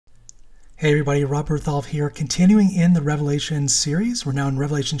Hey everybody, Rob Bertholf here, continuing in the Revelation series. We're now in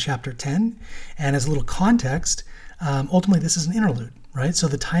Revelation chapter 10, and as a little context, ultimately this is an interlude, right? So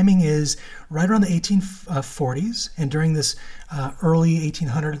the timing is right around the 1840s, and during this early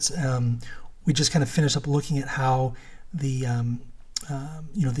 1800s, we just kind of finished up looking at how the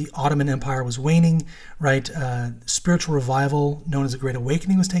the Ottoman Empire was waning, right? Spiritual revival known as the Great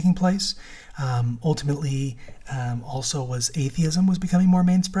Awakening was taking place. Ultimately, also was atheism was becoming more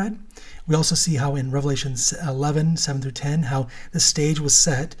mainspread. We also see how in Revelation 11, 7 through 10, how the stage was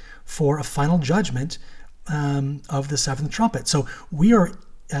set for a final judgment of the seventh trumpet. So we are,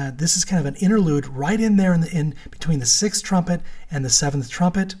 this is kind of an interlude right in there in between the sixth trumpet and the seventh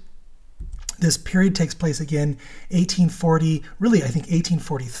trumpet. This period takes place again, 1840, really I think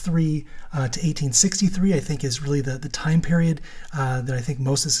 1843 to 1863, I think is really the time period that I think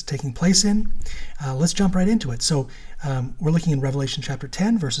most of this is taking place in. Let's jump right into it. So we're looking in Revelation chapter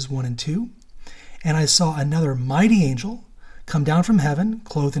 10, verses 1 and 2. And I saw another mighty angel come down from heaven,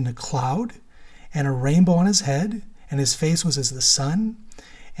 clothed in a cloud, and a rainbow on his head, and his face was as the sun,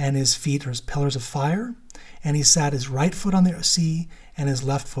 and his feet are as pillars of fire, and he sat his right foot on the sea, and his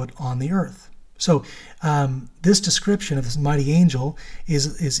left foot on the earth. So this description of this mighty angel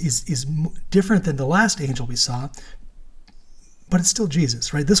is different than the last angel we saw, but it's still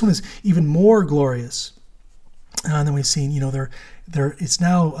Jesus, right? This one is even more glorious than we've seen. It's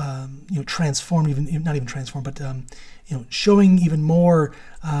now transformed, even not even transformed, but showing even more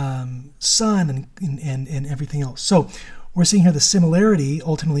sun and everything else. So we're seeing here the similarity.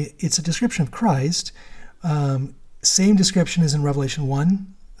 Ultimately, it's a description of Christ. Same description as in Revelation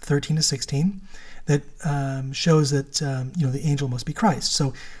 1. 13 to 16, that shows that the angel must be Christ.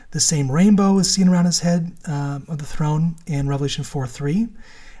 So the same rainbow is seen around his head of the throne in Revelation 4:3.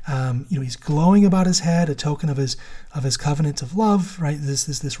 He's glowing about his head, a token of his covenant of love. Right,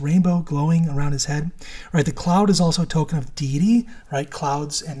 this rainbow glowing around his head. Right, the cloud is also a token of deity. Right,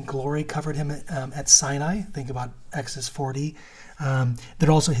 clouds and glory covered him at Sinai. Think about Exodus 40.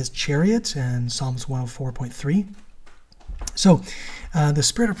 They're also his chariot and Psalms 104.3. So the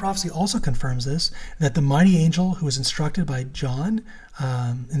spirit of prophecy also confirms this, that the mighty angel who was instructed by John,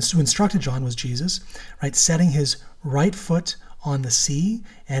 and who instructed John was Jesus, right, setting his right foot on the sea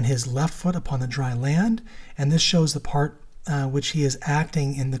and his left foot upon the dry land. And this shows the part which he is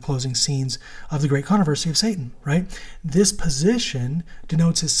acting in the closing scenes of the great controversy of Satan, right? This position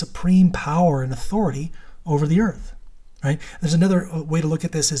denotes his supreme power and authority over the earth. Right? There's another way to look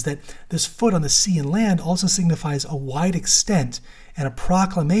at this, is that this foot on the sea and land also signifies a wide extent and a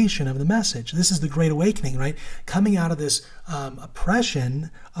proclamation of the message. This is the Great Awakening, right? Coming out of this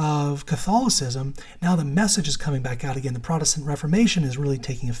oppression of Catholicism, now the message is coming back out again. The Protestant Reformation is really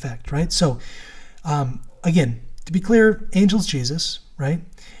taking effect, right? So again, to be clear, angel's Jesus, right?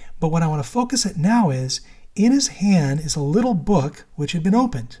 But what I want to focus at now is, in his hand is a little book which had been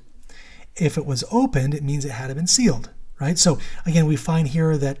opened. If it was opened, it means it had been sealed. Right? So again, we find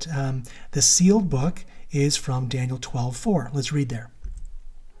here that the sealed book is from Daniel 12:4. Let's read there.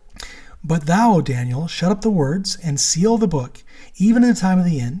 But thou, O Daniel, shut up the words and seal the book, even in the time of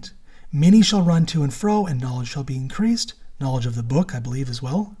the end. Many shall run to and fro, and knowledge shall be increased. Knowledge of the book, I believe, as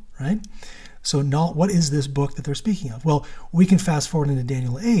well. Right? So what is this book that they're speaking of? Well, we can fast forward into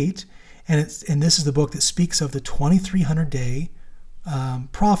Daniel 8, and this is the book that speaks of the 2300-day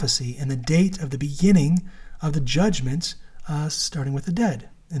prophecy and the date of the beginning of the judgment, starting with the dead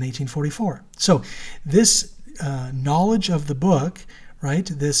in 1844. So this knowledge of the book, right?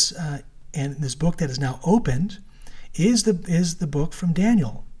 This book that is now opened is the book from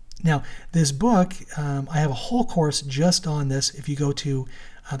Daniel. Now, this book, I have a whole course just on this. If you go to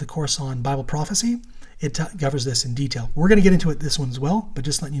the course on Bible prophecy, it covers this in detail. We're going to get into this one as well, but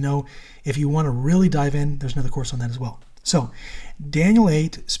just letting you know, if you want to really dive in, there's another course on that as well. So Daniel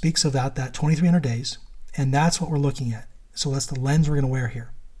 8 speaks of that 2300 days. And that's what we're looking at. So that's the lens we're going to wear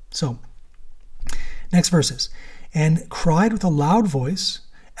here. So, next verses. And cried with a loud voice,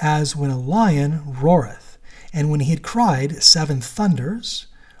 as when a lion roareth. And when he had cried, 7 thunders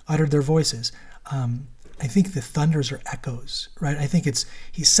uttered their voices. I think the thunders are echoes, right? I think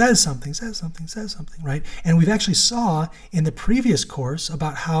he says something, right? And we've actually saw in the previous course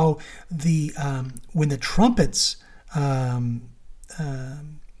about how when the trumpets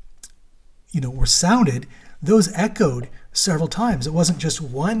were sounded, those echoed several times. It wasn't just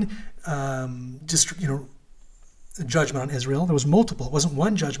one judgment on Israel. There was multiple. It wasn't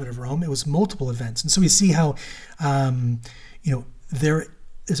one judgment of Rome. It was multiple events. And so we see how there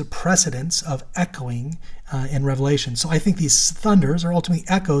is a precedence of echoing in Revelation. So I think these thunders are ultimately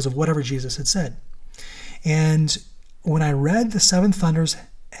echoes of whatever Jesus had said. And when I read the 7 thunders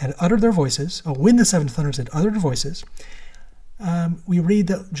had uttered their voices, when the seven thunders had uttered their voices, we read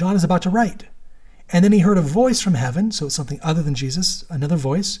that John is about to write. And then he heard a voice from heaven, so it's something other than Jesus, another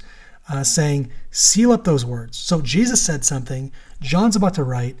voice, saying, seal up those words. So Jesus said something, John's about to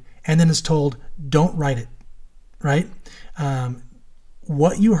write, and then is told, don't write it, right?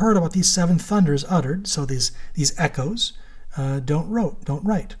 What you heard about these seven thunders uttered, so these echoes, don't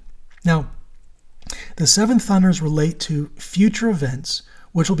write. Now, the seven thunders relate to future events,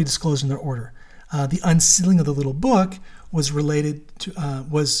 which will be disclosed in their order. The unsealing of the little book was related to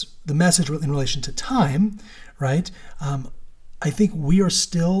was the message in relation to time, right? I think we are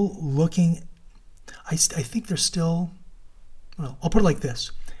still looking. I think there's still. Well, I'll put it like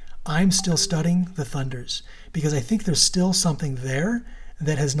this: I'm still studying the thunders because I think there's still something there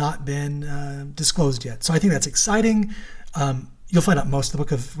that has not been disclosed yet. So I think that's exciting. You'll find out most of the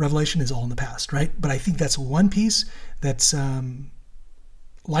book of Revelation is all in the past, right? But I think that's one piece that's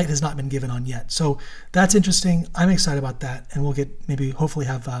light has not been given on yet. So that's interesting. I'm excited about that, and we'll hopefully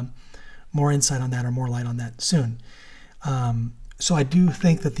have more insight on that or more light on that soon. So I do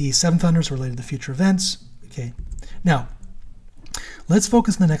think that the seven thunders are related to future events. Okay, now let's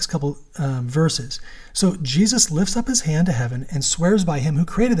focus on the next couple verses. So Jesus lifts up his hand to heaven and swears by him who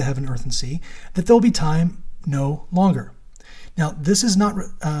created the heaven, earth, and sea that there will be time no longer. Now, this is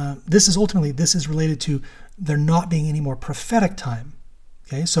related to there not being any more prophetic time.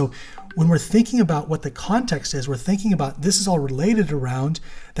 Okay, so when we're thinking about what the context is, we're thinking about this is all related around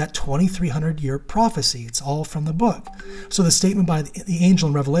that 2,300-year prophecy. It's all from the book. So the statement by the angel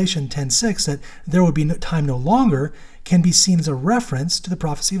in Revelation 10:6 that there would be time no longer can be seen as a reference to the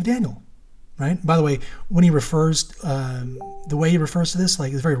prophecy of Daniel. Right? By the way, when he refers, the way he refers to this,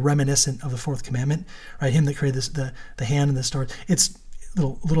 like, is very reminiscent of the fourth commandment. Right? Him that created the hand and the stars. It's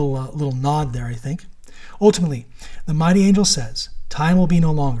little nod there, I think. Ultimately, the mighty angel says, time will be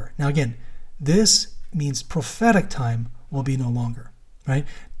no longer. Now again, this means prophetic time will be no longer, right?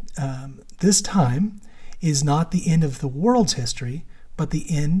 This time is not the end of the world's history, but the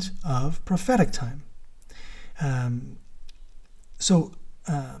end of prophetic time.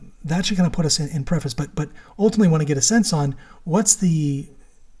 That should kind of put us in preface, but ultimately want to get a sense on what's the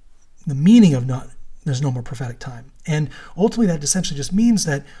meaning of there's no more prophetic time. And ultimately that essentially just means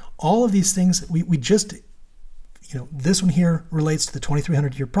that all of these things we just, this one here relates to the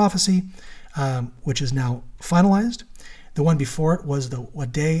 2,300-year prophecy, which is now finalized. The one before it was a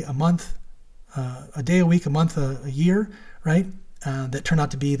day, a month, a day, a week, a month, a year, right? That turned out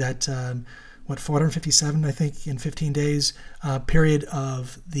to be that, 457, I think, in 15 days period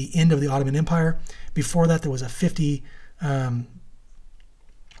of the end of the Ottoman Empire. Before that, there was a 50,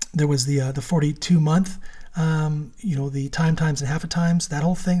 there was the 42-month, the time times and half a times, that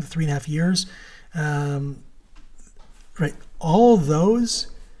whole thing, the 3.5 years. Right, all of those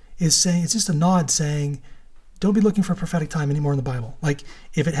is saying, it's just a nod saying, don't be looking for prophetic time anymore in the Bible. Like,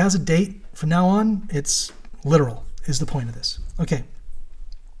 if it has a date from now on, it's literal, is the point of this. Okay,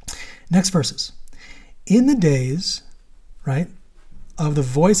 next verses. In the days, right, of the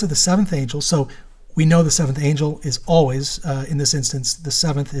voice of the seventh angel, so we know the seventh angel is always, in this instance, the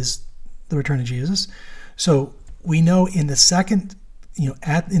seventh is the return of Jesus. So we know in the second,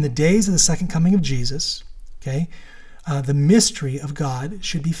 in the days of the second coming of Jesus, okay, the mystery of God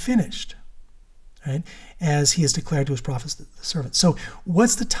should be finished, right? As he has declared to his prophets, the servants. So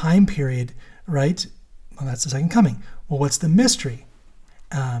what's the time period, right? Well, that's the second coming. Well, what's the mystery?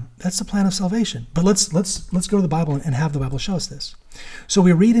 That's the plan of salvation. But let's go to the Bible and have the Bible show us this. So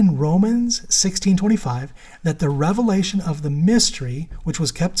we read in Romans 16:25 that the revelation of the mystery, which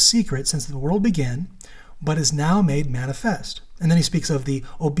was kept secret since the world began, but is now made manifest. And then he speaks of the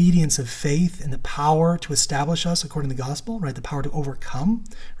obedience of faith and the power to establish us according to the gospel, right? The power to overcome,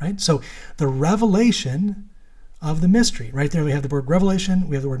 right? So the revelation of the mystery, right there we have the word revelation,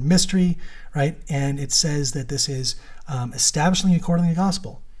 we have the word mystery, right? And it says that this is establishing according to the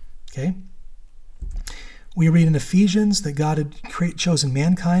gospel, okay? We read in Ephesians that God had chosen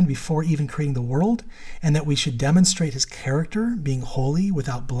mankind before even creating the world, and that we should demonstrate his character, being holy,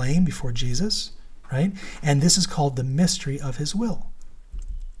 without blame before Jesus, right? And this is called the mystery of his will.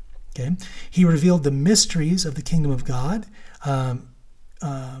 Okay, he revealed the mysteries of the kingdom of God,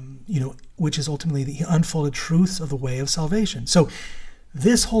 which is ultimately the unfolded truths of the way of salvation. So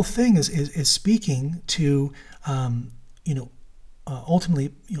this whole thing is speaking to,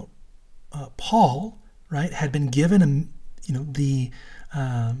 ultimately, Paul, right, had been given the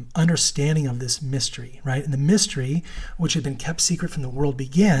understanding of this mystery, right? And the mystery, which had been kept secret from the world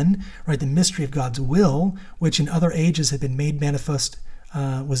began, right? The mystery of God's will, which in other ages had been made manifest,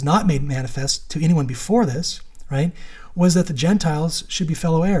 was not made manifest to anyone before this, right, was that the Gentiles should be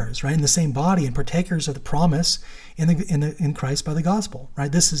fellow heirs, right, in the same body and partakers of the promise in Christ by the gospel,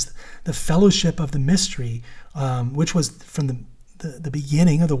 right? This is the fellowship of the mystery, which was from the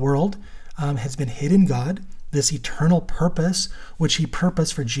beginning of the world, has been hid in God, this eternal purpose, which he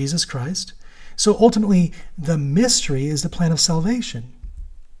purposed for Jesus Christ. So ultimately, the mystery is the plan of salvation.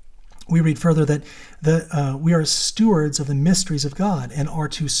 We read further that we are stewards of the mysteries of God and are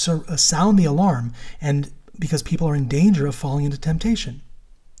to sound the alarm, and because people are in danger of falling into temptation.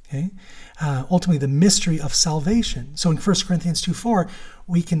 Okay, ultimately the mystery of salvation. So in 1 Corinthians 2:4,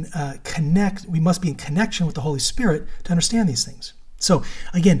 we can connect. We must be in connection with the Holy Spirit to understand these things. So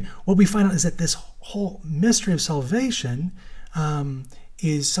again, what we find out is that this whole mystery of salvation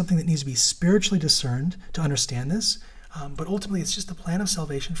is something that needs to be spiritually discerned to understand this. But ultimately, it's just the plan of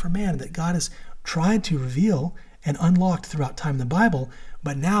salvation for man that God has tried to reveal and unlocked throughout time in the Bible,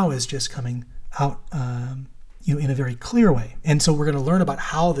 but now is just coming out in a very clear way. And so we're going to learn about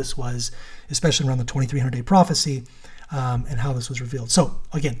how this was, especially around the 2300-day prophecy, and how this was revealed. So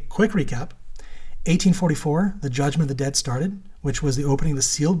again, quick recap. 1844, the judgment of the dead started, which was the opening of the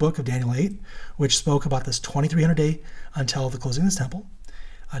sealed book of Daniel 8, which spoke about this 2300-day until the closing of this temple.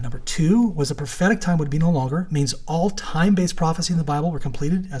 Number 2 was the prophetic time would be no longer, means all time-based prophecy in the Bible were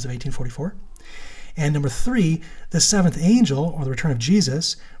completed as of 1844. And number 3, the seventh angel, or the return of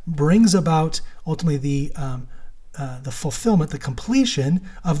Jesus, brings about ultimately the fulfillment, the completion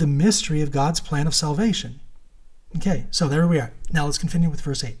of the mystery of God's plan of salvation. Okay, so there we are. Now let's continue with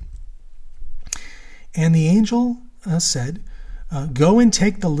verse 8. And the angel said, go and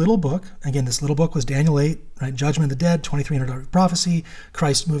take the little book. Again, this little book was Daniel 8, right? Judgment of the dead, 2300 prophecy,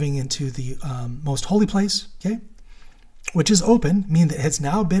 Christ moving into the most holy place, okay? Which is open, meaning that it has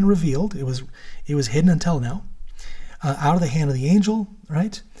now been revealed. It was hidden until now. Out of the hand of the angel,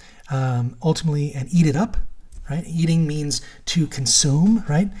 right? Ultimately, and eat it up, right? Eating means to consume,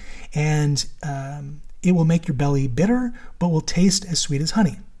 right? And it will make your belly bitter, but will taste as sweet as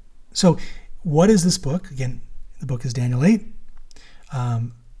honey. So what is this book? Again, the book is Daniel 8.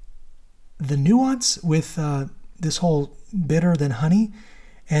 The nuance with this whole bitter than honey,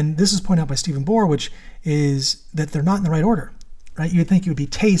 and this is pointed out by Stephen Bohr, which is that they're not in the right order, right? You would think it would be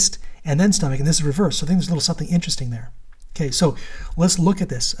taste and then stomach, and this is reversed. So I think there's a little something interesting there. Okay, so let's look at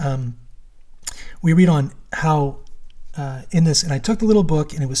this. We read on how in this, and I took the little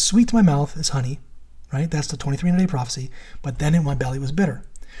book, and it was sweet to my mouth as honey, right? That's the 2300-day prophecy, but then in my belly was bitter.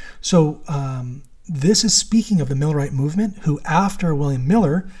 So this is speaking of the Millerite movement, who after William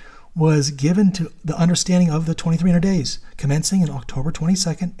Miller was given to the understanding of the 2300 days, commencing in October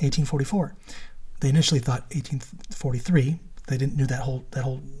 22nd, 1844. They initially thought 1843. They didn't do that whole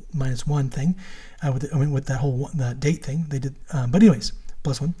 -1 thing, with that whole date thing. They did, but anyways,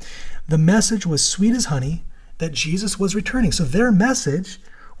 +1. The message was sweet as honey that Jesus was returning. So their message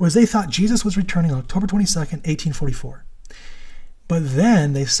was they thought Jesus was returning on October 22nd, 1844. But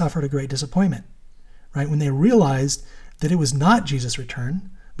then they suffered a great disappointment, right? When they realized that it was not Jesus' return,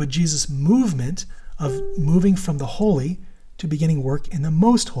 but Jesus' movement of moving from the holy to beginning work in the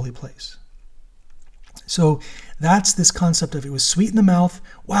most holy place. So that's this concept of it was sweet in the mouth,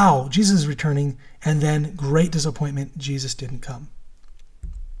 wow, Jesus is returning, and then great disappointment, Jesus didn't come.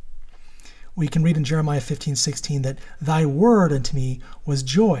 We can read in Jeremiah 15:16 that thy word unto me was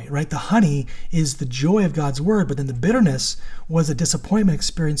joy, right? The honey is the joy of God's word, but then the bitterness was a disappointment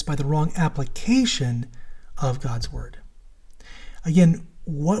experienced by the wrong application of God's word. Again,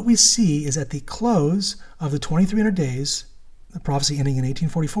 what we see is at the close of the 2300 days, the prophecy ending in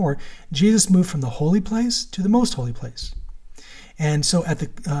 1844, Jesus moved from the holy place to the most holy place. And so at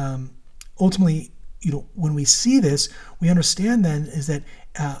the ultimately, when we see this, we understand then is that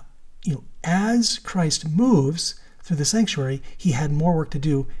as Christ moves through the sanctuary, he had more work to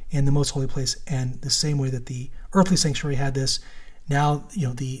do in the most holy place, and the same way that the earthly sanctuary had this. Now,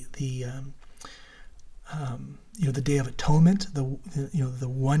 the Day of Atonement, the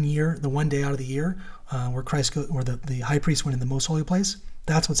 1 year, the 1 day out of the year, where the high priest went in the most holy place.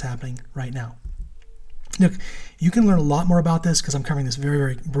 That's what's happening right now. Look, you can learn a lot more about this because I'm covering this very,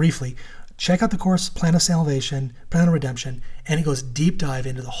 very briefly. Check out the course, Plan of Salvation, Plan of Redemption, and it goes deep dive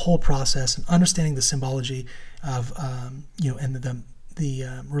into the whole process and understanding the symbology of, and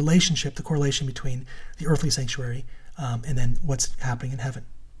the relationship, the correlation between the earthly sanctuary and then what's happening in heaven.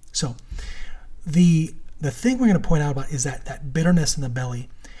 So the thing we're going to point out about is that bitterness in the belly,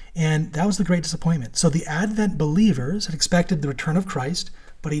 and that was the great disappointment. So the Advent believers had expected the return of Christ,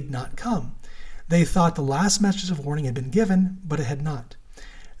 but he'd not come. They thought the last message of warning had been given, but it had not.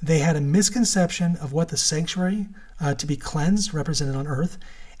 They had a misconception of what the sanctuary to be cleansed represented on earth,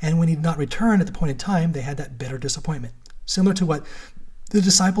 And when he did not return at the appointed time, they had that bitter disappointment. Similar to what the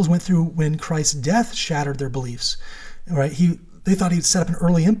disciples went through when Christ's death shattered their beliefs. Right? They thought he'd set up an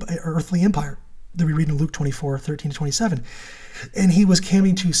earthly empire that we read in Luke 24:13-27. And he was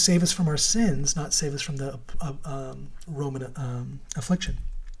coming to save us from our sins, not save us from the Roman affliction.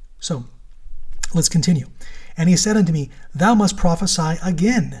 So let's continue. And he said unto me, thou must prophesy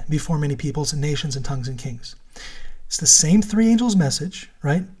again before many peoples and nations and tongues and kings. It's the same three angels' message,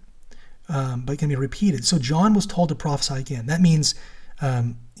 right? But it can be repeated. So John was told to prophesy again. That means,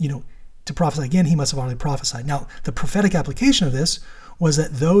 to prophesy again, he must have already prophesied. Now, the prophetic application of this was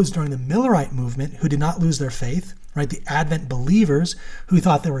that those during the Millerite movement who did not lose their faith, right, the Advent believers who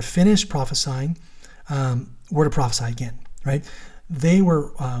thought they were finished prophesying, were to prophesy again, right? They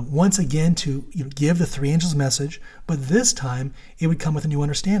were once again to give the three angels' message, but this time it would come with a new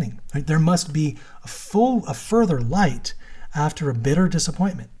understanding. Right? There must be a further light after a bitter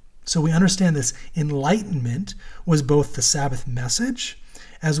disappointment. So we understand this enlightenment was both the Sabbath message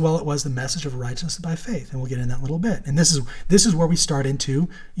as well it was the message of righteousness by faith, and we'll get in that in a little bit. And this is where we start into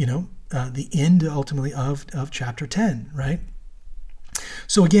the end ultimately of chapter 10, right?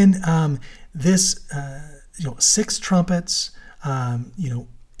 So again, this 6 trumpets. The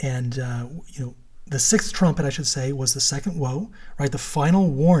sixth trumpet, I should say, was the second woe, right? The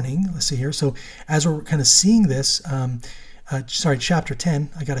final warning. Let's see here. So as we're kind of seeing this, chapter 10,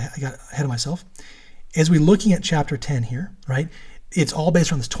 I got ahead of myself. As we're looking at chapter 10 here, right? It's all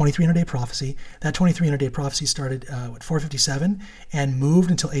based on this 2300-day prophecy. That 2300-day prophecy started at 457 and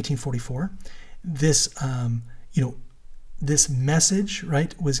moved until 1844. This, this message,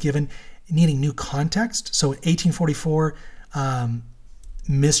 right, was given needing new context. So in 1844,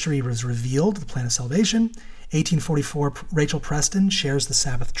 mystery was revealed, the plan of salvation. 1844, Rachel Preston shares the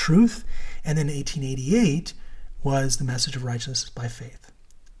Sabbath truth. And then 1888 was the message of righteousness by faith.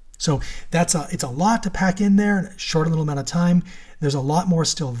 So it's a lot to pack in there in a short little amount of time. There's a lot more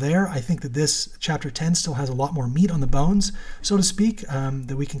still there. I think that this chapter 10 still has a lot more meat on the bones, so to speak,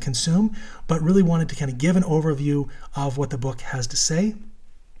 that we can consume, but really wanted to kind of give an overview of what the book has to say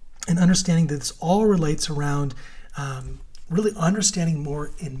and understanding that this all relates around really understanding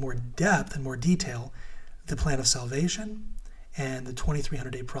in more depth and more detail the plan of salvation and the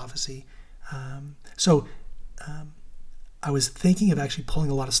 2300-day prophecy. I was thinking of actually pulling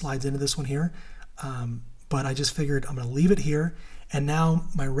a lot of slides into this one here, but I just figured I'm going to leave it here. And now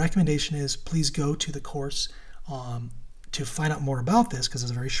my recommendation is please go to the course to find out more about this, because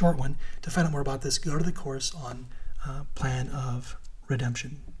it's a very short one. To find out more about this, go to the course on plan of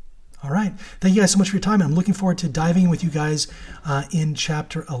redemption. All right. Thank you guys so much for your time. I'm looking forward to diving in with you guys in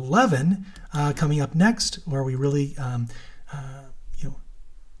chapter 11 coming up next, where we really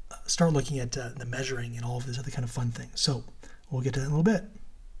start looking at the measuring and all of these other kind of fun things. So we'll get to that in a little bit.